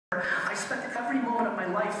I spent every moment of my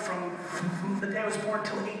life from the day I was born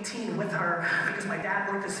till 18 with her because my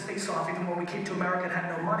dad worked his face off even when we came to America and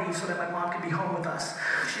had no money so that my mom could be home with us.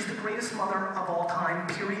 She's the greatest mother of all time,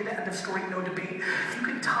 period, end of story, no debate. You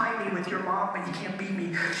can tie me with your mom, but you can't beat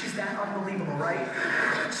me. She's that unbelievable, right?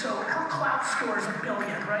 So her clout score is 1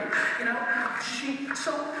 billion, right? You know,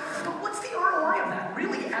 but what's the ROI of that?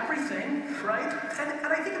 Really everything, right?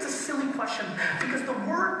 And I think it's a silly question because the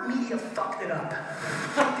word media fucked it up.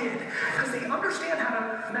 They did, because they understand how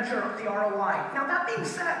to measure the ROI. Now that being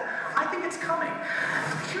said, I think it's coming.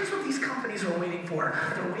 Here's what these companies are waiting for.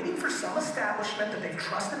 They're waiting for some establishment that they've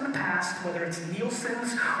trusted in the past, whether it's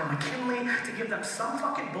Nielsen's or McKinley, to give them some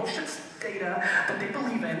fucking bullshit data that they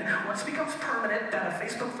believe in. Once it becomes permanent, that a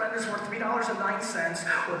Facebook friend is worth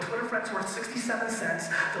 $3.09 or a Twitter friend's worth 67 cents,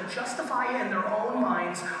 they'll justify it in their own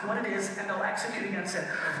minds what it is and they'll execute against it.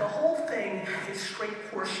 The whole thing is straight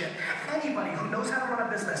horseshit. Anybody who knows how to run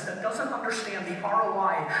a business that doesn't understand the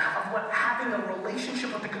ROI of what having a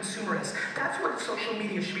relationship with the consumer is, that's what social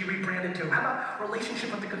media should be rebranded to. How about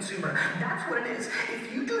relationship with the consumer? That's what it is.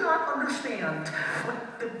 If you do not understand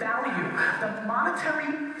what the value, the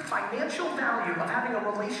monetary, financial value of having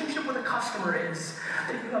a relationship with a customer is,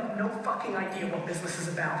 then you have no fucking idea what business is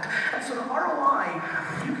about. And so the ROI,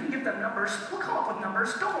 you can give them numbers. We'll come up with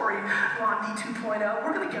numbers. Don't worry, Blondie 2.0.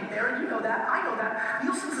 We're going to get there, and you know that. I know that.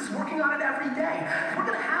 Nielsen's is working on it every day. We're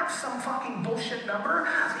going to have some fucking bullshit number.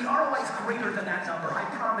 The ROI is greater than that number, I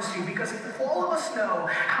promise you, because if all of us know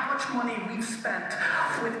how much money we've spent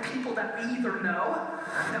with people that we either know,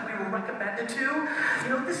 that we were recommended to, you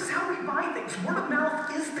know, this is how we buy things. Word of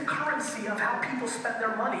mouth is the currency of how people spend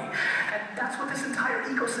their money. And that's what this entire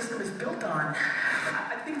ecosystem is built on.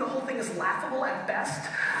 I think the whole thing is laughable at best.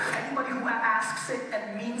 Anybody who asks it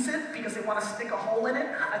and means it because they want to stick a hole in it,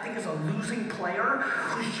 I think is a losing player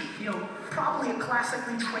who's, you know, probably a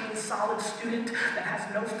classically trained, solid student that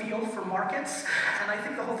has no feel for markets. And I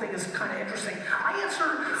think the whole thing is kind of interesting. I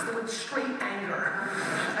answer with straight anger.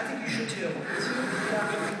 I think you should too.